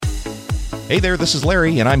Hey there, this is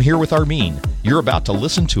Larry, and I'm here with Armin. You're about to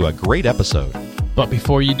listen to a great episode. But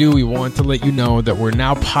before you do, we want to let you know that we're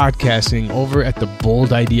now podcasting over at the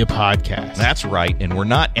Bold Idea Podcast. That's right, and we're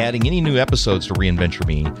not adding any new episodes to Reinventure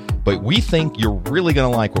Me, but we think you're really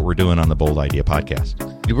going to like what we're doing on the Bold Idea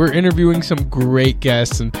Podcast. We're interviewing some great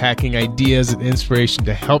guests and packing ideas and inspiration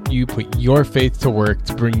to help you put your faith to work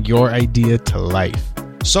to bring your idea to life.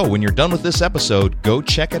 So when you're done with this episode, go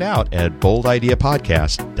check it out at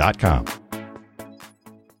boldideapodcast.com.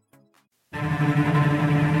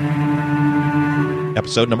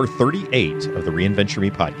 Episode number 38 of the Reinventure Me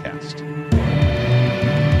podcast.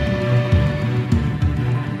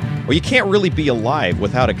 Well, you can't really be alive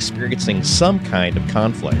without experiencing some kind of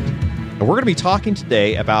conflict. And we're going to be talking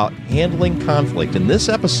today about handling conflict in this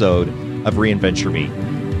episode of Reinventure Me.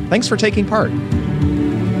 Thanks for taking part.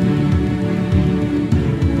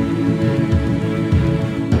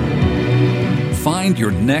 Find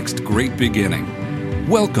your next great beginning.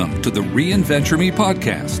 Welcome to the Reinventure Me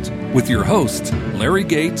podcast with your hosts, Larry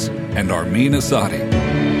Gates and Armin Asadi.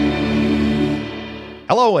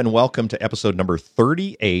 Hello and welcome to episode number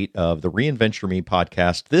 38 of the Reinventure Me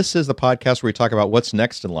podcast. This is the podcast where we talk about what's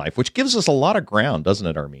next in life, which gives us a lot of ground, doesn't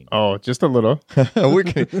it, Armin? Oh, just a little.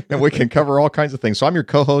 we can cover all kinds of things. So I'm your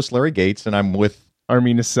co-host, Larry Gates, and I'm with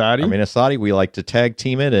Armin Asadi. We like to tag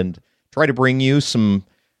team it and try to bring you some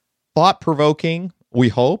thought-provoking, we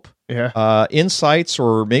hope, insights,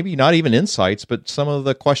 or maybe not even insights, but some of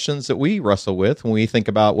the questions that we wrestle with when we think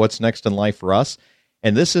about what's next in life for us.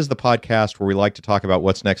 And this is the podcast where we like to talk about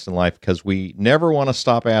what's next in life because we never want to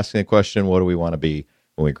stop asking the question, what do we want to be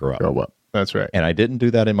when we grow up? Grow up. That's right. And I didn't do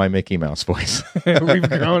that in my Mickey Mouse voice. We've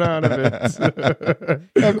grown out of it.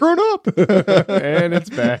 I've grown up. And it's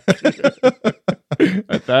back.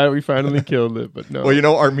 I thought we finally killed it, but no. Well, you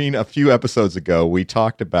know, Armin, a few episodes ago, we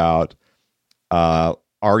talked about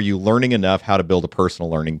are you learning enough how to build a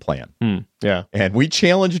personal learning plan? Yeah. And we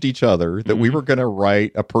challenged each other that we were going to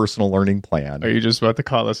write a personal learning plan. Are you just about to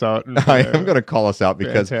call us out? I am going to call us out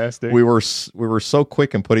because Fantastic. we were so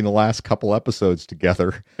quick in putting the last couple episodes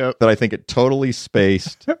together that I think it totally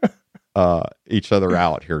spaced each other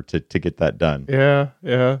out here to get that done. Yeah.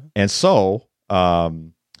 And so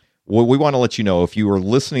we want to let you know, if you were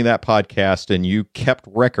listening to that podcast and you kept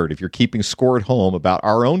record, if you're keeping score at home about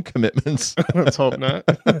our own commitments. Let's hope not.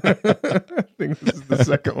 I think this is the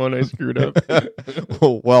second one I screwed up.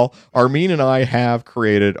 Well, Armin and I have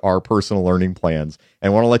created our personal learning plans,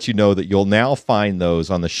 and want to let you know that you'll now find those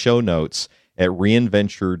on the show notes at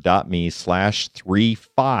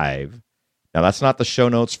reinventure.me/35. Now, that's not the show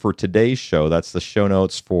notes for today's show. That's the show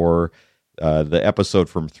notes for the episode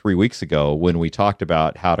from 3 weeks ago when we talked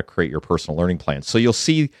about how to create your personal learning plan. So you'll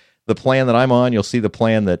see the plan that I'm on. You'll see the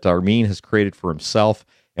plan that Armin has created for himself.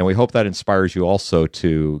 And we hope that inspires you also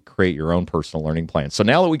to create your own personal learning plan. So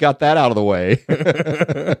now that we got that out of the way.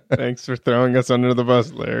 Thanks for throwing us under the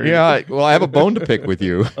bus, Larry. Yeah, well, I have a bone to pick with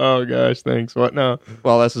you. Oh, gosh, thanks. What now?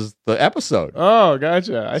 Well, this is the episode. Oh,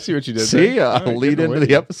 gotcha. I see what you did See, there. I'll lead into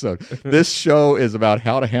the episode. This show is about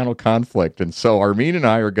how to handle conflict. And so Armin and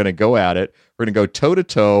I are going to go at it. We're going to go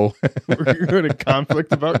toe-to-toe. We're going to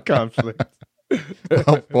conflict about conflict.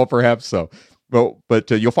 well, perhaps so. But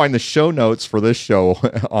you'll find the show notes for this show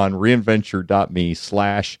on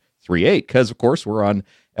reinventure.me/38 because, of course, we're on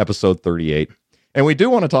episode 38. And we do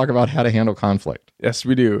want to talk about how to handle conflict. Yes,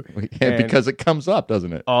 we do. Because it comes up,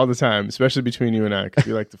 doesn't it? All the time, especially between you and I, because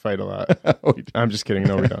we like to fight a lot. I'm just kidding.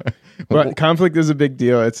 No, we don't. But conflict is a big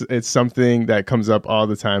deal. It's something that comes up all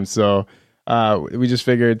the time. So we just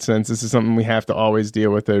figured since this is something we have to always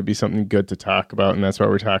deal with, it would be something good to talk about. And that's why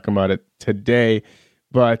we're talking about it today.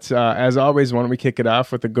 But as always, why don't we kick it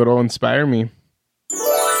off with a good old Inspire Me? All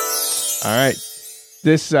right.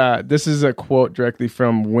 This is a quote directly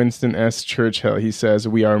from Winston S. Churchill. He says,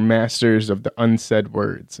 "We are masters of the unsaid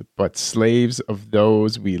words, but slaves of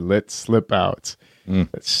those we let slip out." The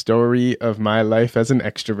story of my life as an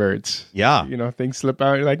extrovert. Yeah. You know, things slip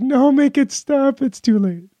out. You're like, no, make it stop. It's too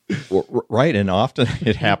late. Right. And often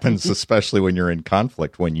it happens, especially when you're in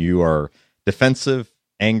conflict, when you are defensive,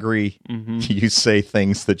 angry, you say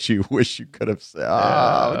things that you wish you could have said.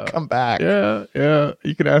 Come back. Yeah.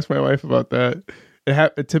 You can ask my wife about that.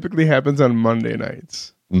 It typically happens on Monday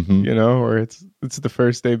nights, you know, or it's the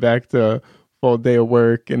first day back to full day of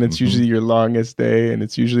work, and it's usually your longest day, and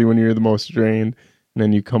it's usually when you're the most drained, and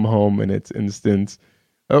then you come home and it's instant,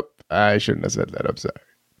 oh, I shouldn't have said that, I'm sorry.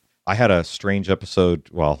 I had a strange episode.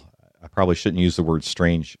 Well, I probably shouldn't use the word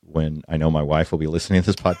strange when I know my wife will be listening to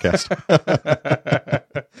this podcast.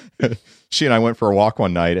 She and I went for a walk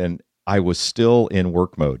one night, and I was still in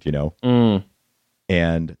work mode, you know,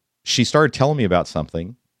 and she started telling me about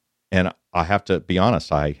something, And I have to be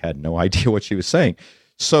honest, I had no idea what she was saying.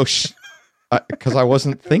 So because I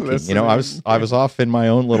wasn't thinking, I was off in my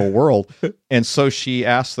own little world. And so she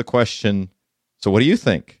asked the question, so what do you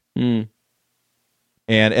think? And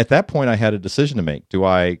at that point I had a decision to make. Do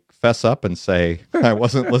I fess up and say, I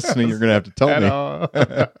wasn't listening, you're going to have to tell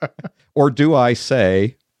me? Or do I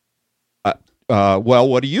say, well,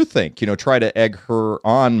 what do you think? Try to egg her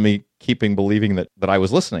on, me believing that I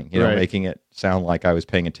was listening, Right. making it sound like I was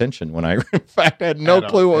paying attention when I, in fact, had no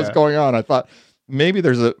clue what was going on. I thought maybe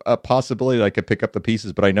there's a possibility that I could pick up the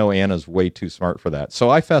pieces, but I know Anna's way too smart for that. So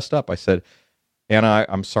I fessed up. I said, Anna,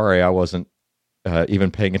 I'm sorry, I wasn't even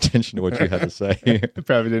paying attention to what you had to say. It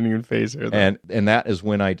probably didn't even faze her, though. And that is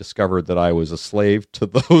when I discovered that I was a slave to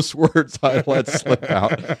those words I let slip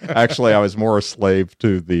out. Actually, I was more a slave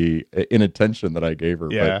to the inattention that I gave her,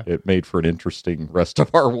 but it made for an interesting rest of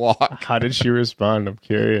our walk. How did she respond? I'm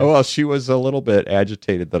curious. Well, she was a little bit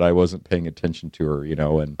agitated that I wasn't paying attention to her,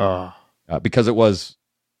 and because it was...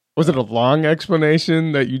 Was it a long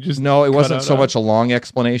explanation that you just... No, it wasn't so much a long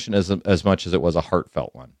explanation as much as it was a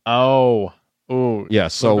heartfelt one. Oh, yeah.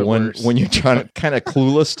 So when you're trying to kind of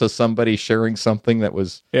clueless to somebody sharing something that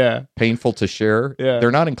was painful to share,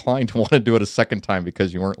 they're not inclined to want to do it a second time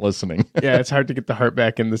because you weren't listening. Yeah, it's hard to get the heart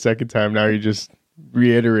back in the second time. Now you're just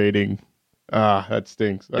reiterating. That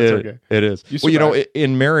stinks. That's okay. It is. Well,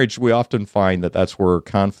 in marriage, we often find that that's where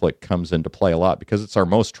conflict comes into play a lot because it's our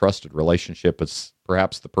most trusted relationship. It's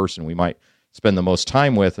perhaps the person we might spend the most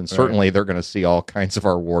time with, and certainly they're going to see all kinds of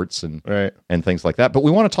our warts and things like that. But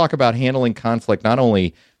we want to talk about handling conflict not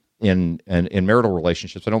only in marital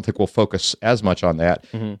relationships. I don't think we'll focus as much on that,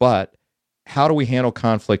 but how do we handle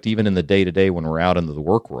conflict even in the day-to-day when we're out into the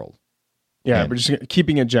work world? Yeah, we're just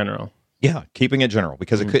keeping it general. Yeah, keeping it general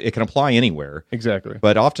because it can apply anywhere. Exactly.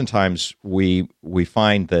 But oftentimes we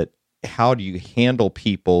find that how do you handle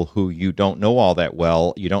people who you don't know all that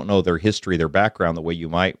well? You don't know their history, their background the way you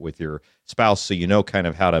might with your spouse, so you know kind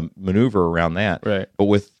of how to maneuver around that. Right. But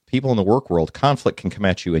with people in the work world, conflict can come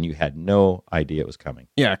at you and you had no idea it was coming.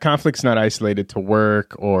 Yeah, conflict's not isolated to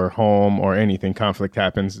work or home or anything. Conflict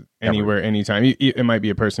happens anywhere, anytime. It might be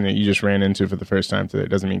a person that you just ran into for the first time today. It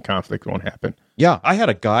doesn't mean conflict won't happen. Yeah, I had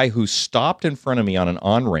a guy who stopped in front of me on an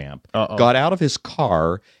on-ramp, got out of his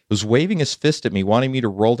car, was waving his fist at me, wanting me to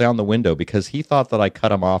roll down the window because he thought that I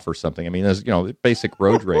cut him off or something. I mean, there's basic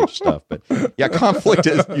road rage stuff. But yeah, conflict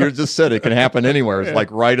is, you just said it can happen anywhere. It's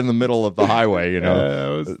like right in the middle of the highway,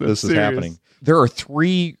 this is happening. There are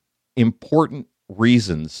 3 important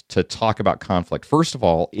reasons to talk about conflict. First of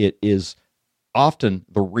all, it is often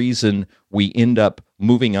the reason we end up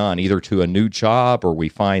moving on either to a new job or we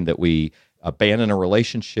find that we abandon a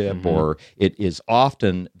relationship, or it is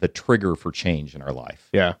often the trigger for change in our life.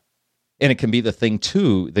 Yeah. And it can be the thing,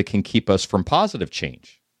 too, that can keep us from positive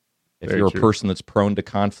change. If you're a person that's prone to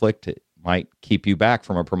conflict, it might keep you back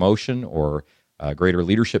from a promotion or a greater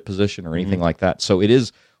leadership position or anything like that. So it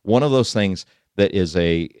is one of those things that is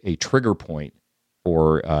a trigger point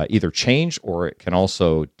for either change, or it can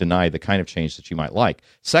also deny the kind of change that you might like.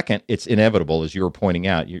 Second, it's inevitable, as you were pointing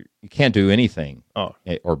out. You can't do anything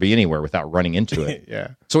or be anywhere without running into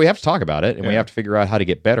it. So we have to talk about it, and we have to figure out how to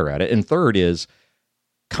get better at it. And third is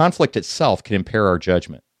conflict itself can impair our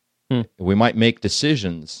judgment. We might make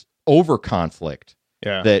decisions over conflict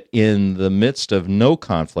that in the midst of no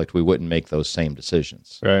conflict, we wouldn't make those same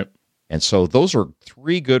decisions. Right. And so those are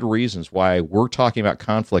 3 good reasons why we're talking about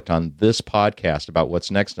conflict on this podcast about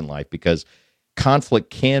what's next in life, because conflict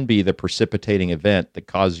can be the precipitating event that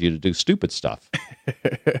causes you to do stupid stuff.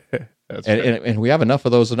 And we have enough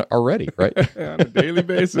of those already, right? On a daily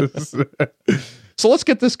basis. So let's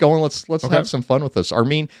get this going. Let's have some fun with this.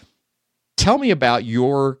 Armin, tell me about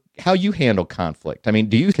how you handle conflict. I mean,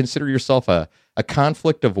 do you consider yourself a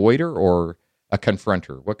conflict avoider or a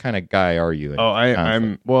confronter? What kind of guy are you?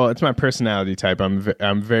 It's my personality type.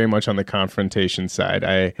 I'm very much on the confrontation side.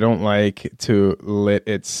 I don't like to let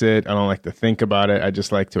it sit. I don't like to think about it. I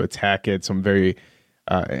just like to attack it. So I'm very,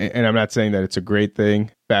 and I'm not saying that it's a great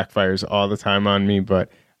thing. Backfires all the time on me, but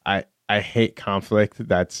I hate conflict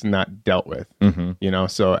that's not dealt with.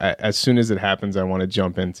 So as soon as it happens, I want to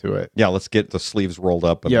jump into it. Yeah, let's get the sleeves rolled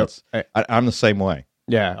up. And I'm the same way.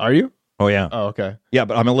 Yeah, are you? Oh, yeah. Oh, okay. Yeah,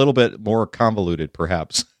 but I'm a little bit more convoluted,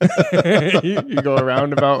 perhaps. you go a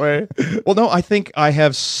roundabout way? Well, no, I think I've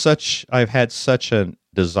had such a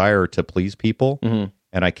desire to please people, and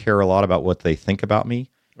I care a lot about what they think about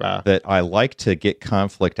me, that I like to get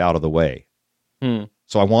conflict out of the way.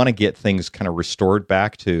 So I want to get things kind of restored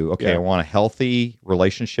back to, I want a healthy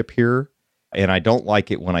relationship here, and I don't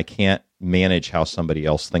like it when I can't manage how somebody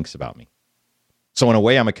else thinks about me. So in a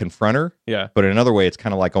way, I'm a confronter. Yeah. But in another way, it's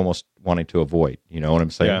kind of like almost wanting to avoid. You know what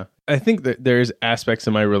I'm saying? Yeah. I think that there's aspects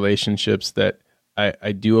of my relationships that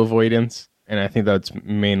I do avoidance, and I think that's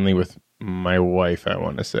mainly with my wife, I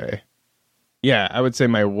want to say. Yeah, I would say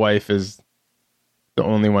my wife is the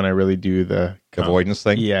only one I really do the Avoidance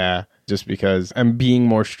thing? Yeah, just because I'm being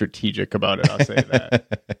more strategic about it, I'll say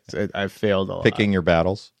that. So I've failed a lot. Picking your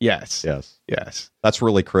battles? Yes. Yes. That's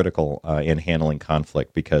really critical in handling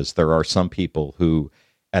conflict, because there are some people who,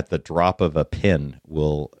 at the drop of a pin,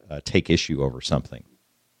 will take issue over something.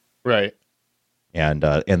 Right. And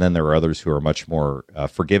then there are others who are much more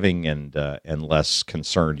forgiving and less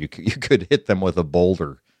concerned. You could hit them with a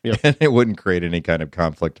boulder, yep, and it wouldn't create any kind of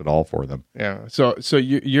conflict at all for them. Yeah. So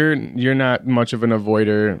you're not much of an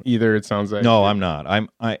avoider either, it sounds like. No, I'm not.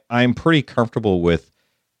 I'm pretty comfortable with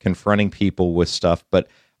confronting people with stuff, but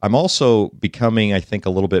I'm also becoming, I think, a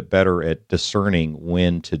little bit better at discerning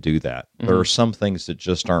when to do that. Mm-hmm. There are some things that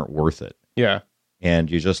just aren't worth it. Yeah.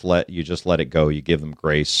 And you just let it go. You give them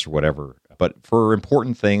grace or whatever. But for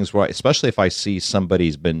important things, especially if I see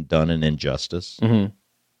somebody's been done an injustice,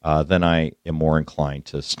 mm-hmm, then I am more inclined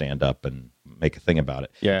to stand up and make a thing about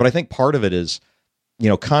it. Yeah. But I think part of it is,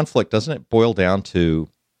 conflict, doesn't it boil down to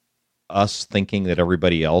us thinking that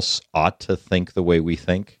everybody else ought to think the way we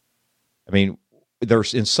think? I mean,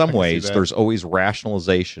 there's in some ways, there's always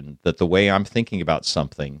rationalization that the way I'm thinking about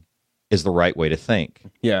something is the right way to think.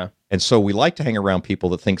 Yeah. And so we like to hang around people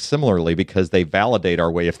that think similarly because they validate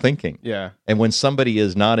our way of thinking. Yeah. And when somebody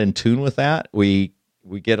is not in tune with that, we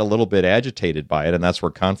get a little bit agitated by it, and that's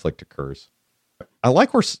where conflict occurs. I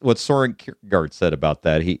like what Soren Kierkegaard said about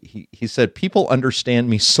that. He said, people understand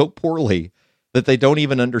me so poorly that they don't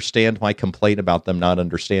even understand my complaint about them not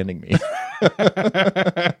understanding me.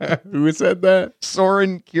 Who said that?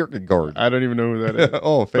 Soren Kierkegaard. I don't even know who that is.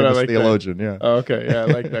 Oh, famous theologian, yeah. Oh, okay, yeah, I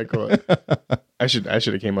like that quote. I should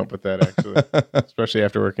have came up with that, actually, especially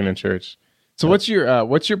after working in church. So what's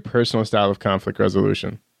your personal style of conflict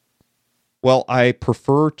resolution? Well, I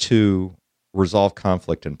prefer to resolve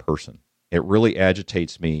conflict in person. It really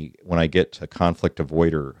agitates me when I get a conflict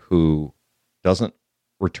avoider who doesn't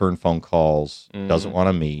return phone calls, doesn't want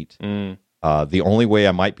to meet. The only way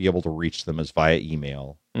I might be able to reach them is via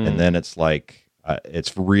email. And then it's like,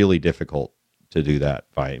 it's really difficult to do that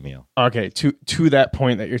via email. Okay, to that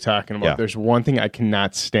point that you're talking about, there's one thing I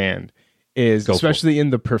cannot stand is, especially in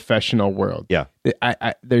the professional world. Yeah.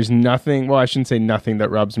 There's nothing, well, I shouldn't say nothing that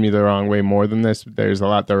rubs me the wrong way more than this. There's a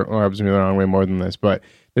lot that rubs me the wrong way more than this, but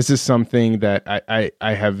this is something that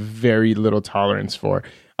I have very little tolerance for.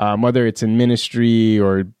 Whether it's in ministry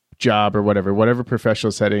or job or whatever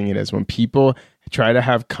professional setting it is, when people try to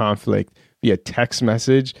have conflict via text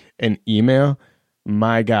message and email,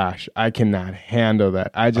 my gosh, I cannot handle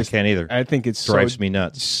that. I can't either. I think it drives me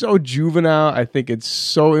nuts. So juvenile. I think it's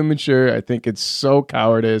so immature. I think it's so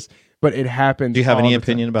cowardice. But it happens. Do you have any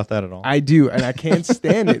opinion about that at all? I do, and I can't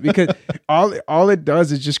stand it because all it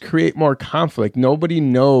does is just create more conflict. Nobody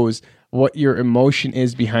knows what your emotion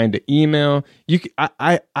is behind the email.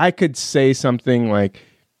 I could say something like,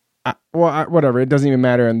 whatever. It doesn't even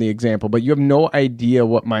matter in the example, but you have no idea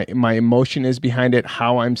what my emotion is behind it,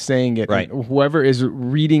 how I'm saying it. Right. And whoever is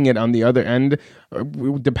reading it on the other end,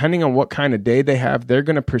 depending on what kind of day they have, they're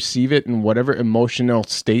going to perceive it in whatever emotional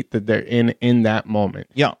state that they're in that moment.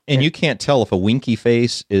 Yeah, and you can't tell if a winky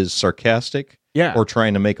face is sarcastic. Yeah. Or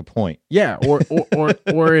trying to make a point. Yeah, or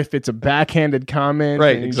if it's a backhanded comment,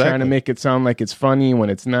 right, and you're trying to make it sound like it's funny when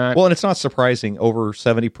it's not. Well, and it's not surprising. Over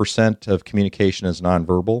 70% of communication is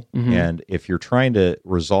nonverbal. Mm-hmm. And if you're trying to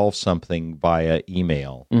resolve something via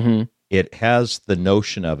email, mm-hmm. it has the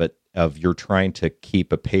notion of you're trying to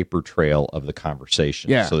keep a paper trail of the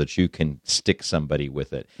conversation so that you can stick somebody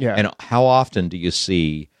with it. Yeah. And how often do you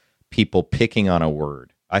see people picking on a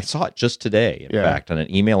word? I saw it just today, in fact, on an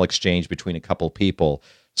email exchange between a couple of people.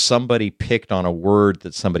 Somebody picked on a word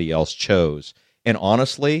that somebody else chose. And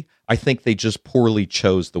honestly, I think they just poorly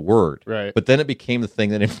chose the word. Right. But then it became the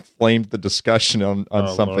thing that inflamed the discussion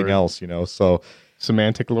on something else, So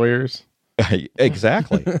semantic lawyers?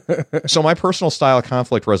 Exactly. So my personal style of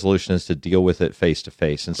conflict resolution is to deal with it face to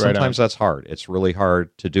face. And sometimes that's hard. It's really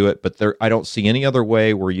hard to do it. But I don't see any other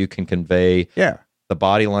way where you can convey the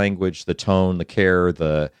body language, the tone, the care,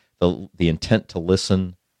 the intent to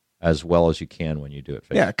listen as well as you can when you do it.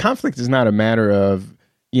 Yeah, conflict is not a matter of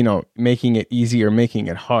making it easy or making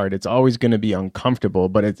it hard. It's always going to be uncomfortable,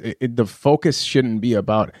 but the focus shouldn't be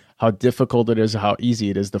about how difficult it is, how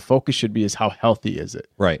easy it is. The focus should be is how healthy is it?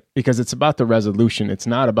 Right. Because it's about the resolution. It's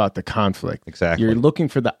not about the conflict. Exactly. You're looking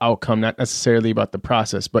for the outcome, not necessarily about the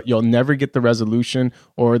process, but you'll never get the resolution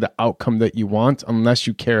or the outcome that you want unless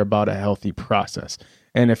you care about a healthy process.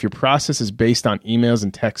 And if your process is based on emails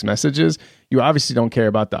and text messages, you obviously don't care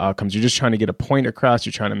about the outcomes. You're just trying to get a point across.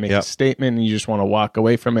 You're trying to make a statement, and you just want to walk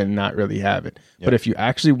away from it and not really have it. But if you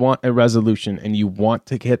actually want a resolution and you want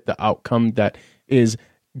to hit the outcome that is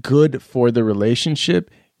good for the relationship,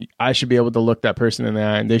 I should be able to look that person in the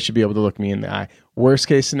eye, and they should be able to look me in the eye. Worst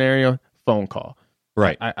case scenario, phone call.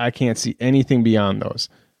 Right. I can't see anything beyond those.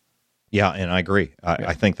 Yeah, and I agree.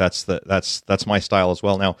 I think that's my style as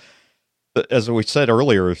well. Now, as we said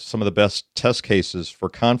earlier, some of the best test cases for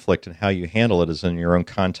conflict and how you handle it is in your own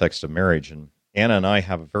context of marriage. And Anna and I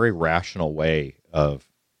have a very rational way of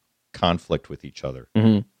conflict with each other.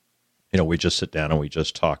 Mm-hmm. We just sit down and we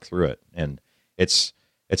just talk through it. And it's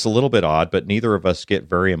a little bit odd, but neither of us get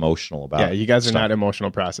very emotional about it. Yeah, you guys are not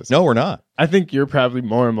emotional processors. No, we're not. I think you're probably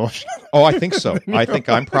more emotional. Oh, I think so. I think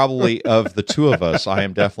I'm probably, of the two of us, I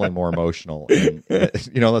am definitely more emotional. And,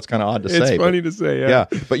 that's kind of odd to say. It's funny to say, yeah.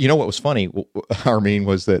 But what was funny, Armin,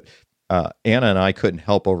 was that Anna and I couldn't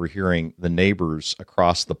help overhearing the neighbors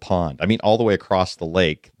across the pond. I mean, all the way across the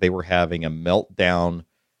lake, they were having a meltdown,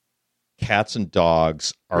 cats and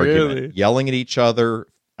dogs argument, yelling at each other.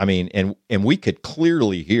 I mean, and we could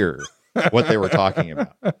clearly hear what they were talking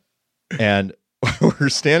about. And we were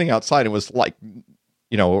standing outside. It was like,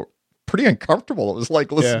 pretty uncomfortable. It was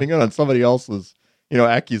like listening in on somebody else's,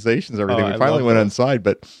 accusations and everything. We finally went inside,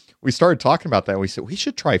 but we started talking about that. And we said, we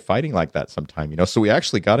should try fighting like that sometime, So we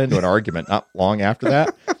actually got into an argument not long after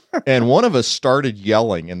that. And one of us started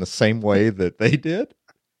yelling in the same way that they did.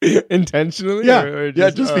 Intentionally? Yeah. Or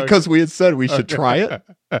just because we had said we should try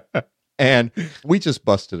it. And we just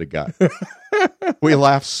busted a gut. We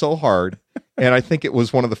laughed so hard. And I think it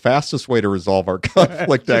was one of the fastest way to resolve our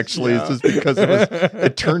conflict, actually, is just because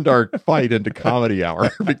it turned our fight into comedy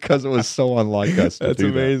hour because it was so unlike us to do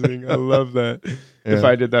amazing. That. I love that. Yeah. If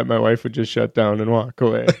I did that, my wife would just shut down and walk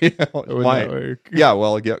away.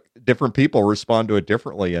 Different people respond to it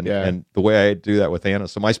differently. And the way I do that with Anna.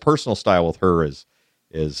 So my personal style with her is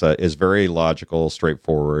very logical,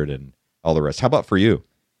 straightforward, and all the rest. How about for you?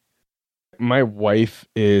 My wife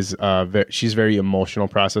is she's very emotional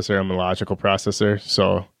processor. I'm a logical processor,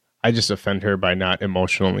 so I just offend her by not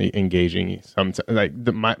emotionally engaging.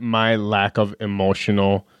 My lack of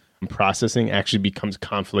emotional processing actually becomes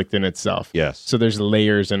conflict in itself. Yes. So there's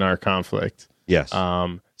layers in our conflict. Yes.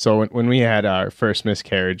 So when we had our first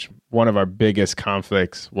miscarriage, one of our biggest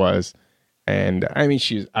conflicts was. And I mean,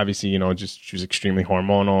 she's obviously, she was extremely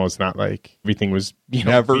hormonal. It's not like everything was,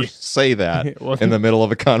 Never say that in the middle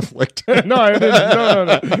of a conflict. No, I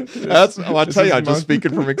didn't. No. I'll tell you, I'm just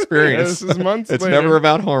speaking from experience. This is months It's later. never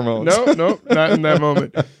about hormones. No, not in that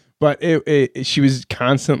moment. But she was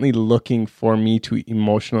constantly looking for me to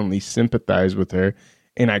emotionally sympathize with her,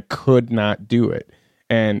 and I could not do it.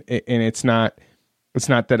 And it's not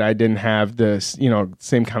that I didn't have this,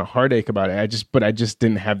 same kind of heartache about it. I just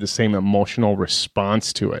didn't have the same emotional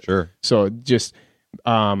response to it. Sure. So just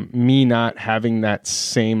me not having that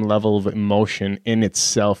same level of emotion in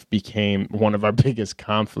itself became one of our biggest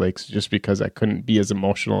conflicts, just because I couldn't be as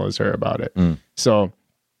emotional as her about it. So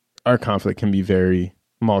our conflict can be very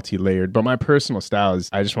multi-layered, but my personal style is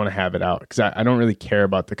I just want to have it out because I don't really care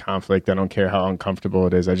about the conflict. I don't care how uncomfortable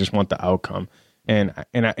it is. I just want the outcome. And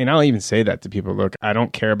I'll even say that to people. Look, I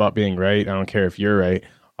don't care about being right. I don't care if you're right.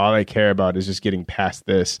 All I care about is just getting past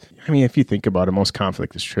this. I mean, if you think about it, most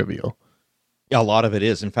conflict is trivial. Yeah, a lot of it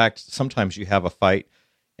is. In fact, sometimes you have a fight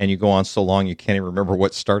and you go on so long you can't even remember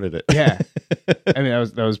what started it. Yeah. I mean,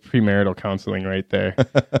 that was premarital counseling right there.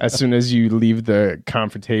 As soon as you leave the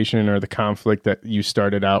confrontation or the conflict that you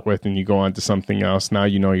started out with and you go on to something else, now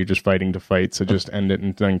you're just fighting to fight. So just end it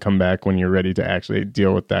and then come back when you're ready to actually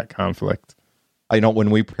deal with that conflict. When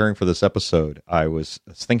we were preparing for this episode, I was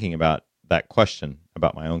thinking about that question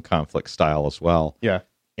about my own conflict style as well. Yeah.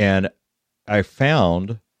 And I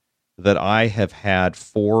found that I have had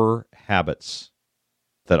 4 habits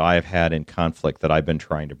that I have had in conflict that I've been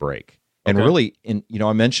trying to break. And really,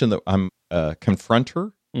 I mentioned that I'm a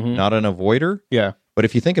confronter, not an avoider. Yeah. But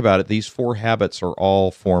if you think about it, these 4 habits are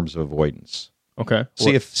all forms of avoidance. Okay.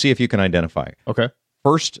 See if you can identify. Okay.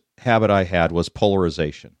 First habit I had was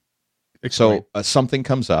polarization. Explain. So something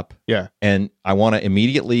comes up, and I want to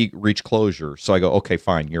immediately reach closure. So I go, okay,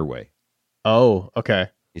 fine, your way. Oh, okay.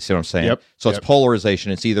 You see what I'm saying? Yep. So it's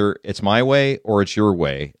polarization. It's either it's my way or it's your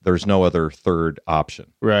way. There's no other third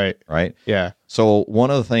option. Right. Right? Yeah. So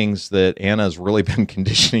one of the things that Anna's really been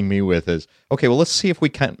conditioning me with is, okay, well, let's see if we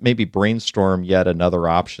can maybe brainstorm yet another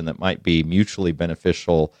option that might be mutually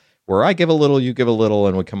beneficial, where I give a little, you give a little,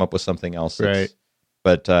 and we come up with something else. Right.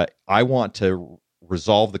 But I want to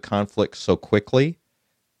resolve the conflict so quickly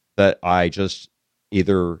that I just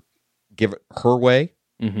either give it her way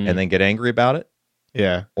and then get angry about it.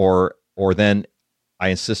 Yeah. Or then I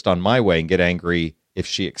insist on my way and get angry if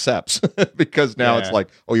she accepts, because now it's like,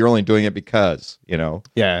 oh, you're only doing it because,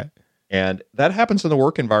 Yeah. And that happens in the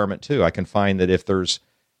work environment too. I can find that if there's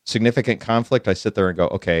significant conflict, I sit there and go,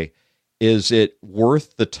 okay, is it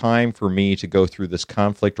worth the time for me to go through this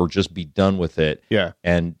conflict or just be done with it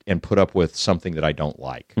and put up with something that I don't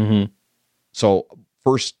like? Mm-hmm. So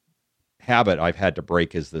first habit I've had to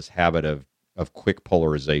break is this habit of quick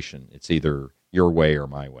polarization. It's either your way or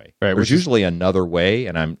my way. Right, There's usually another way,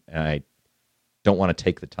 and I don't want to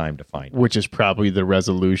take the time to find it. Which is probably the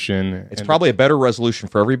resolution. It's probably a better resolution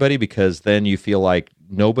for everybody, because then you feel like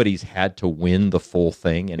nobody's had to win the full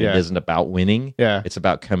thing, and it isn't about winning. Yeah. It's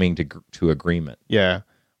about coming to agreement. Yeah.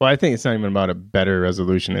 Well, I think it's not even about a better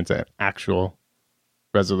resolution. It's an actual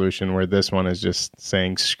resolution, where this one is just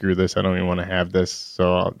saying, screw this. I don't even want to have this.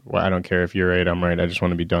 So I don't care if you're right, I'm right. I just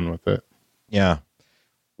want to be done with it. Yeah.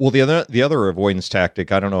 Well, the other avoidance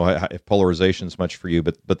tactic, I don't know if polarization is much for you,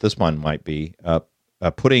 but this one might be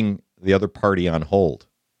putting the other party on hold,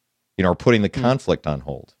 or putting the conflict on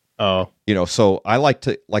hold. Oh, So I like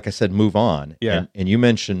to, like I said, move on. Yeah. And you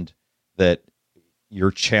mentioned that your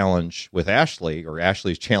challenge with Ashley, or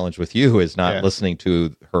Ashley's challenge with you, is not listening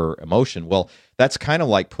to her emotion. Well, that's kind of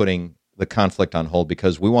like putting the conflict on hold,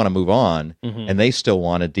 because we want to move on, and they still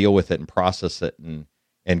want to deal with it and process it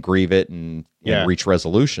and grieve it and reach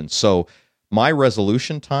resolution. So my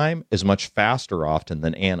resolution time is much faster often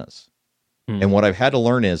than Anna's. And what I've had to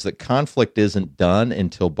learn is that conflict isn't done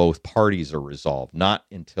until both parties are resolved, not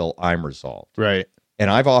until I'm resolved. right. And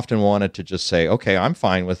I've often wanted to just say, okay, I'm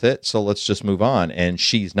fine with it, so let's just move on. And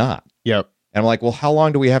she's not. Yep. And I'm like, well, how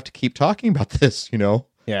long do we have to keep talking about this,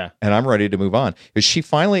 Yeah. And I'm ready to move on. Because she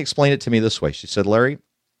finally explained it to me this way. She said, Larry,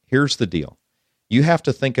 here's the deal. You have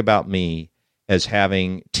to think about me as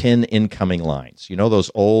having 10 incoming lines. Those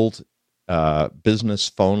old business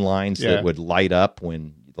phone lines that would light up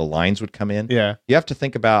when the lines would come in? Yeah. You have to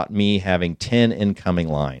think about me having 10 incoming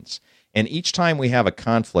lines. And each time we have a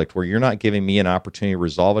conflict where you're not giving me an opportunity to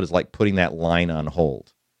resolve it is like putting that line on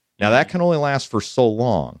hold. Now, that can only last for so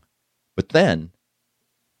long, but then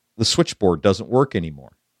the switchboard doesn't work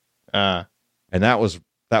anymore. And that was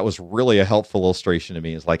really a helpful illustration to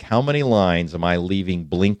me. Is like, how many lines am I leaving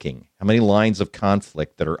blinking? How many lines of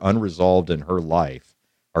conflict that are unresolved in her life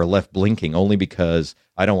are left blinking only because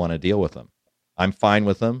I don't want to deal with them? I'm fine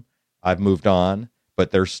with them. I've moved on,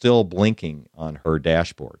 but they're still blinking on her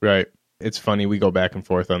dashboard. Right. It's funny. We go back and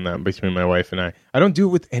forth on that between my wife and I. I don't do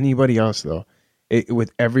it with anybody else, though.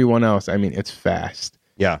 With everyone else, I mean, it's fast.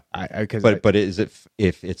 Yeah. But is it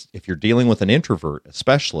if you're dealing with an introvert,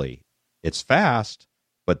 especially, it's fast,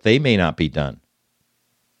 but they may not be done.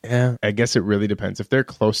 Yeah, I guess it really depends. If they're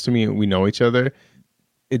close to me and we know each other,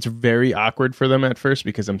 it's very awkward for them at first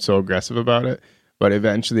because I'm so aggressive about it. But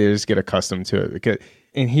eventually they just get accustomed to it.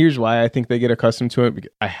 And here's why I think they get accustomed to it.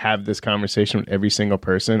 Because I have this conversation with every single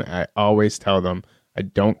person. I always tell them, I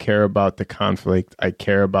don't care about the conflict. I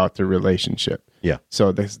care about the relationship. Yeah.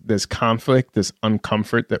 So this conflict, this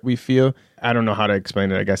uncomfort that we feel, I don't know how to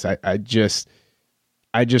explain it. I guess I just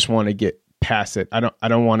want to get past it. I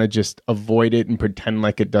don't want to just avoid it and pretend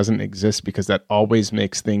like it doesn't exist, because that always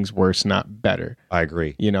makes things worse, not better. I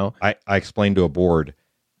agree. I explained to a board,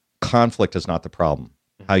 conflict is not the problem.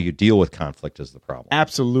 How you deal with conflict is the problem.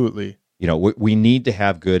 Absolutely. We need to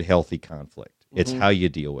have good, healthy conflict. It's how you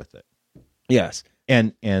deal with it. Yes.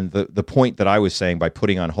 And the point that I was saying by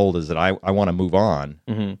putting on hold is that I want to move on,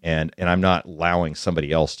 and I'm not allowing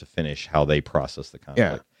somebody else to finish how they process the conflict.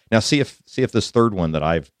 Yeah. Now, see if this third one that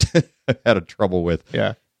I've had a trouble with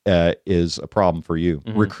is a problem for you.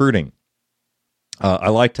 Recruiting. I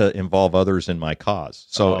like to involve others in my cause.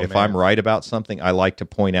 So if I'm right about something, I like to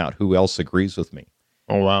point out who else agrees with me.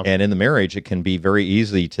 Oh, wow. And in the marriage, it can be very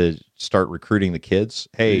easy to start recruiting the kids.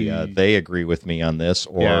 Hey, they agree with me on this,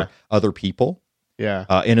 or other people. Yeah.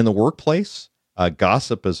 And in the workplace,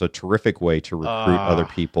 gossip is a terrific way to recruit other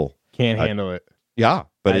people. Can't handle it. Yeah,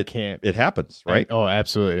 but it happens, right?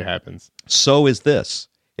 Absolutely, it happens. So is this.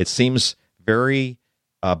 It seems very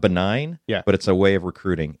benign, but it's a way of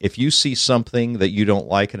recruiting. If you see something that you don't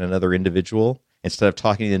like in another individual, instead of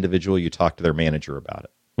talking to the individual, you talk to their manager about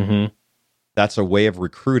it. that's a way of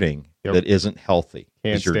recruiting that isn't healthy.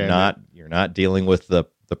 Because you're not dealing with the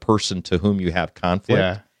person to whom you have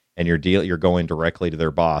conflict, and you're going directly to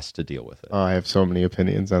their boss to deal with it. Oh, I have so many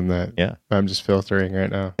opinions on that. Yeah. I'm just filtering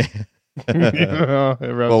right now.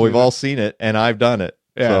 Well, we've all seen it, and I've done it.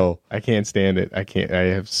 Yeah, so I can't stand it. I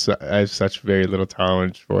have such very little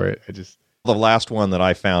tolerance for it. The last one that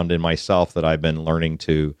I found in myself that I've been learning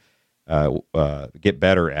to get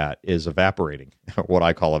better at is evaporating, what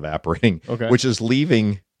I call evaporating, which is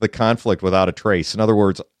leaving the conflict without a trace. In other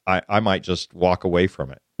words, I might just walk away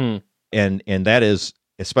from it. And that is,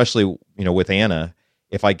 especially, with Anna,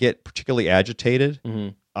 if I get particularly agitated,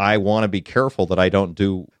 I want to be careful that I don't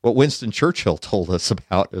do what Winston Churchill told us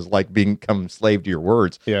about, is like become slave to your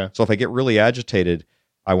words. Yeah. So if I get really agitated,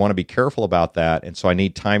 I want to be careful about that. And so I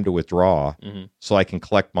need time to withdraw so I can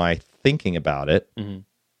collect my thinking about it.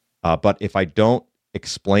 But if I don't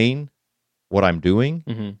explain what I'm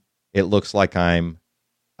doing, it looks like I'm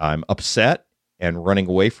upset and running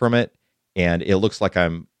away from it. And it looks like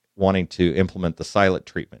I'm wanting to implement the silent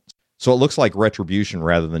treatment. So it looks like retribution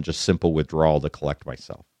rather than just simple withdrawal to collect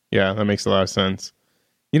myself. Yeah, that makes a lot of sense.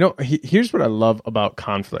 Here's what I love about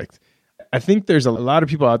conflict. I think there's a lot of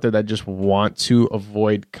people out there that just want to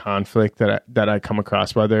avoid conflict that I come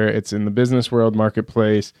across, whether it's in the business world,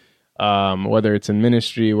 marketplace, whether it's in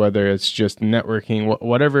ministry, whether it's just networking,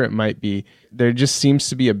 whatever it might be. There just seems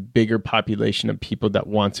to be a bigger population of people that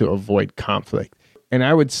want to avoid conflict. And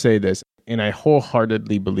I would say this, and I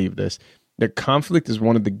wholeheartedly believe this, that conflict is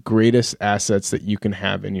one of the greatest assets that you can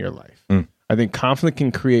have in your life. I think conflict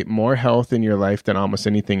can create more health in your life than almost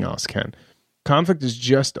anything else can. Conflict is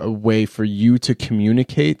just a way for you to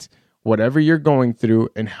communicate whatever you're going through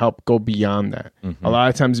and help go beyond that. A lot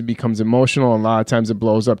of times it becomes emotional. A lot of times it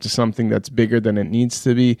blows up to something that's bigger than it needs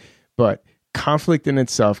to be. But conflict in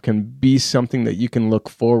itself can be something that you can look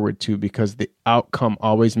forward to, because the outcome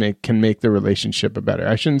always can make the relationship better.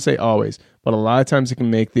 I shouldn't say always, but a lot of times it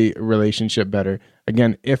can make the relationship better.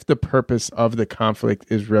 Again, if the purpose of the conflict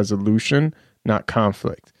is resolution, not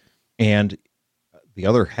conflict. And the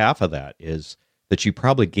other half of that is that you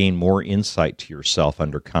probably gain more insight to yourself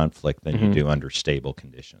under conflict than you do under stable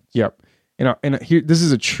conditions. Yep. And here, this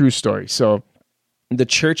is a true story. So the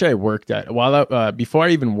church I worked at, before I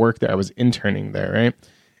even worked there, I was interning there, right?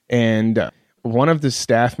 And one of the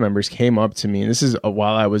staff members came up to me, and this is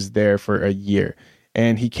while I was there for a year,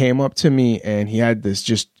 and he came up to me and he had this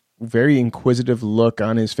just very inquisitive look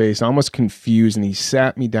on his face, almost confused, and he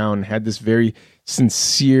sat me down and had this very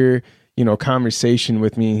sincere, conversation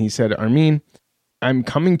with me. And he said, Armin, I'm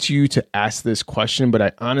coming to you to ask this question, but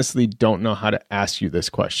I honestly don't know how to ask you this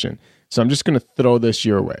question. So I'm just going to throw this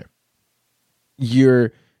your way.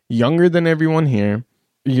 You're younger than everyone here.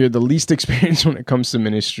 You're the least experienced when it comes to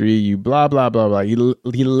ministry. You blah, blah, blah, blah. He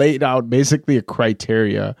laid out basically a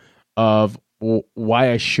criteria of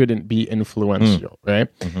why I shouldn't be influential, right?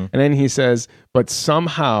 And then he says, but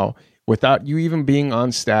somehow, without you even being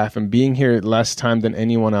on staff and being here less time than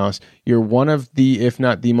anyone else, you're one of the, if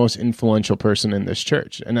not the most influential person in this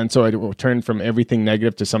church. And then so I turned from everything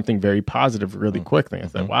negative to something very positive really quickly. I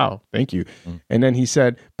thought, wow, thank you. And then he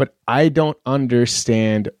said, but I don't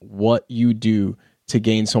understand what you do to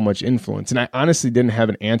gain so much influence. And I honestly didn't have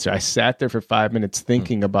an answer. I sat there for 5 minutes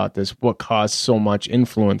thinking about this, what caused so much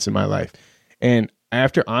influence in my life. And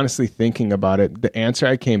after honestly thinking about it, the answer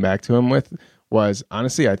I came back to him with was,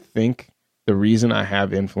 honestly, I think the reason I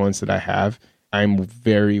have influence that I have, I'm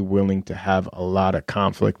very willing to have a lot of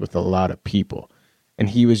conflict with a lot of people. And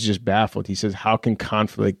he was just baffled. He says, how can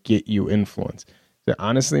conflict get you influence? So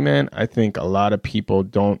honestly, man, I think a lot of people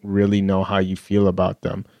don't really know how you feel about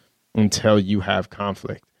them until you have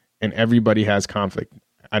conflict. And everybody has conflict.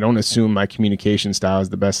 I don't assume my communication style is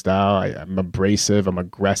the best style. I'm abrasive. I'm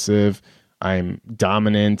aggressive. I'm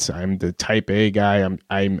dominant. I'm the type A guy.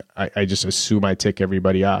 I just assume I tick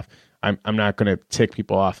everybody off. I'm not going to tick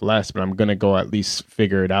people off less, but I'm going to go at least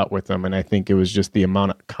figure it out with them. And I think it was just the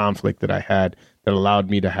amount of conflict that I had that allowed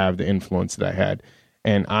me to have the influence that I had.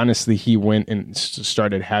 And honestly, he went and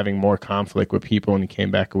started having more conflict with people, and he came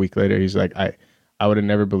back a week later. He's like, I would have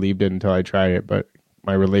never believed it until I tried it, but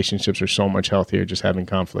my relationships are so much healthier just having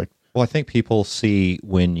conflict. Well, I think people see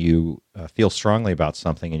when you feel strongly about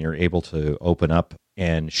something and you're able to open up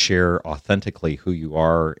and share authentically who you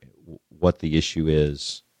are, what the issue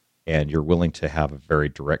is, and you're willing to have a very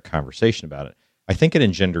direct conversation about it. I think it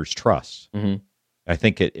engenders trust. I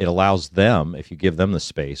think it allows them, if you give them the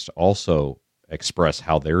space, to also express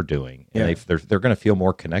how they're doing. And they're going to feel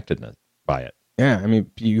more connected by it. Yeah, I mean,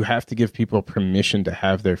 you have to give people permission to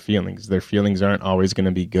have their feelings. Their feelings aren't always going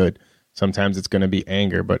to be good. Sometimes it's going to be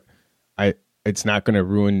anger, but It's not going to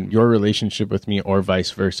ruin your relationship with me or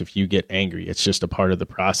vice versa if you get angry. It's just a part of the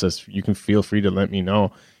process. You can feel free to let me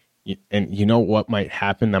know. And you know what might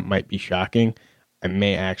happen that might be shocking? I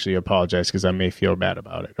may actually apologize because I may feel bad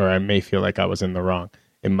about it, or I may feel like I was in the wrong.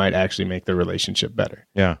 It might actually make the relationship better.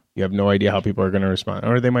 Yeah. You have no idea how people are going to respond,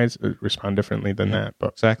 or they might respond differently than that.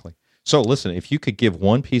 But exactly. So listen, if you could give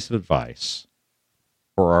one piece of advice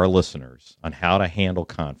for our listeners on how to handle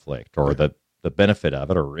conflict or the benefit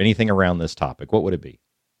of it or anything around this topic, what would it be?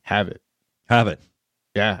 Have it. Have it.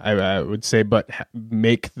 Yeah, I would say, but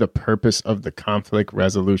make the purpose of the conflict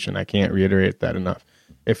resolution. I can't reiterate that enough.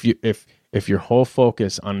 If your whole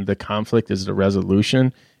focus on the conflict is the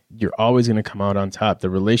resolution, you're always going to come out on top. The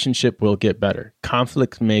relationship will get better.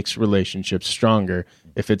 Conflict makes relationships stronger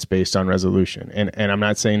if it's based on resolution. And I'm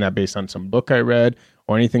not saying that based on some book I read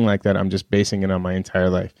or anything like that. I'm just basing it on my entire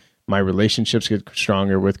life. My relationships get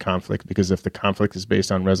stronger with conflict because if the conflict is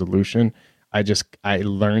based on resolution, I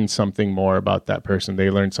learned something more about that person. They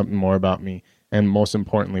learned something more about me. And most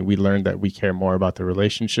importantly, we learned that we care more about the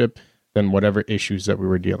relationship than whatever issues that we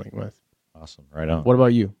were dealing with. Awesome. Right on. What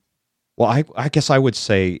about you? Well, I guess I would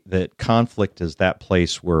say that conflict is that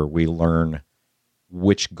place where we learn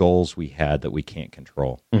which goals we had that we can't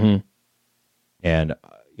control. Mm-hmm. And,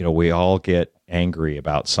 we all get angry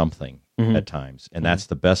about something at times. And that's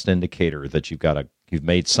the best indicator that you've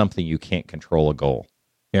made something you can't control a goal.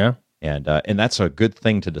 Yeah. And that's a good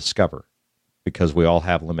thing to discover because we all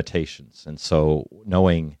have limitations. And so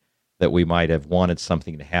knowing that we might have wanted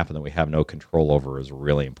something to happen that we have no control over is a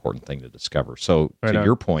really important thing to discover. So to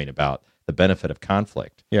your point about the benefit of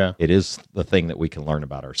conflict, it is the thing that we can learn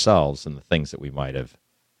about ourselves and the things that we might have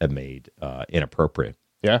made inappropriate.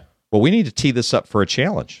 Yeah. Well, we need to tee this up for a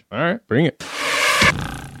challenge. All right, bring it.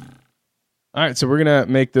 All right, so we're going to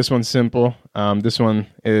make this one simple. This one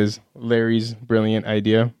is Larry's brilliant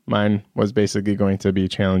idea. Mine was basically going to be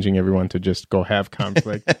challenging everyone to just go have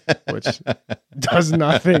conflict, which does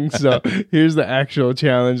nothing. So here's the actual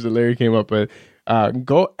challenge that Larry came up with.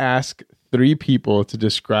 Go ask 3 people to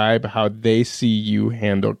describe how they see you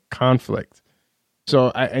handle conflict.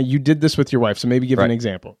 So you did this with your wife, so maybe give an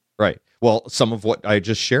example. Right. Well, some of what I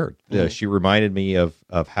just shared. She reminded me of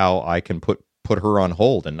how I can put her on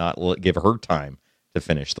hold and not give her time to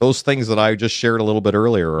finish. Those things that I just shared a little bit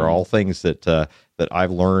earlier are all things that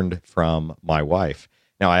I've learned from my wife.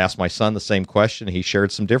 Now, I asked my son the same question. He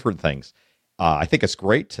shared some different things. I think it's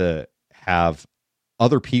great to have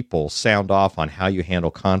other people sound off on how you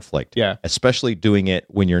handle conflict, especially doing it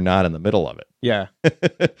when you're not in the middle of it. Yeah,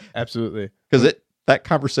 absolutely. Because that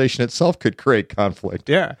conversation itself could create conflict.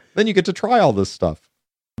 Yeah. Then you get to try all this stuff.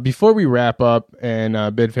 Before we wrap up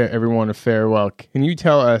and bid everyone a farewell, can you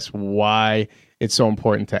tell us why it's so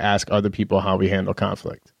important to ask other people how we handle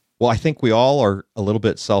conflict? Well, I think we all are a little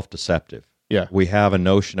bit self-deceptive. Yeah. We have a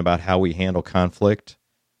notion about how we handle conflict,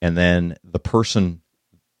 and then the person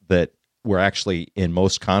that we're actually in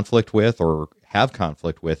most conflict with or have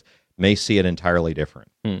conflict with may see it entirely different.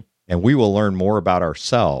 And we will learn more about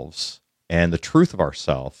ourselves and the truth of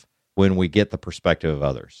ourselves when we get the perspective of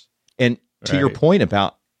others. And to your point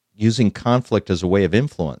about using conflict as a way of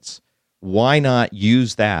influence, why not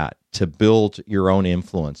use that to build your own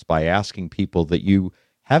influence by asking people that you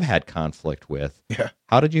have had conflict with,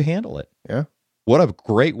 how did you handle it? Yeah. What a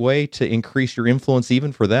great way to increase your influence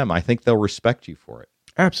even for them. I think they'll respect you for it.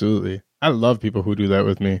 Absolutely. I love people who do that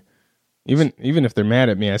with me. Even if they're mad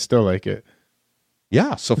at me, I still like it.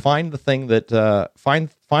 Yeah, so find the thing that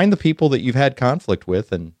find the people that you've had conflict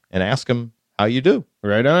with and ask them how you do.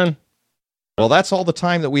 Right on. Well, that's all the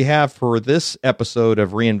time that we have for this episode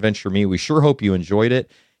of Reinventure Me. We sure hope you enjoyed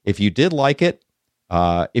it. If you did like it,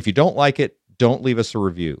 if you don't like it, don't leave us a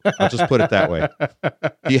review. I'll just put it that way.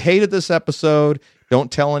 If you hated this episode,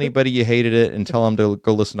 don't tell anybody you hated it and tell them to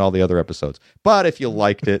go listen to all the other episodes. But if you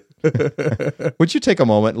liked it, would you take a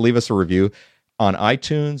moment and leave us a review? On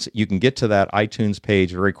iTunes, you can get to that iTunes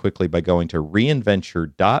page very quickly by going to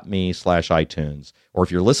reinventure.me/iTunes. Or if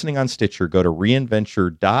you're listening on Stitcher, go to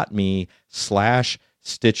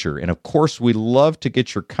reinventure.me/Stitcher. And of course, we love to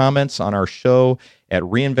get your comments on our show at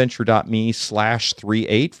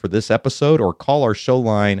reinventure.me/38 for this episode, or call our show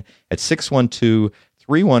line at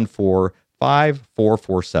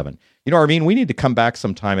 612-314-5447. You know, Armin, we need to come back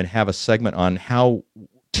sometime and have a segment on how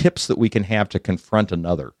tips that we can have to confront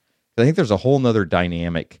another. I think there's a whole nother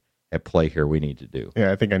dynamic at play here we need to do.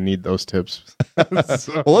 Yeah, I think I need those tips.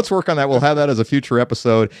 Well, let's work on that. We'll have that as a future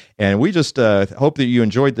episode. And we just hope that you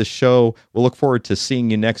enjoyed this show. We'll look forward to seeing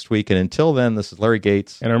you next week. And until then, this is Larry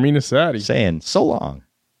Gates. And Armin Asadi. Saying so long.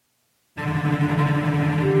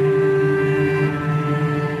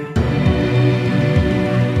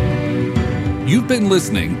 You've been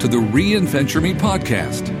listening to the Reinventure Me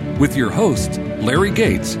podcast with your hosts, Larry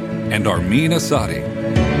Gates and Armin Asadi.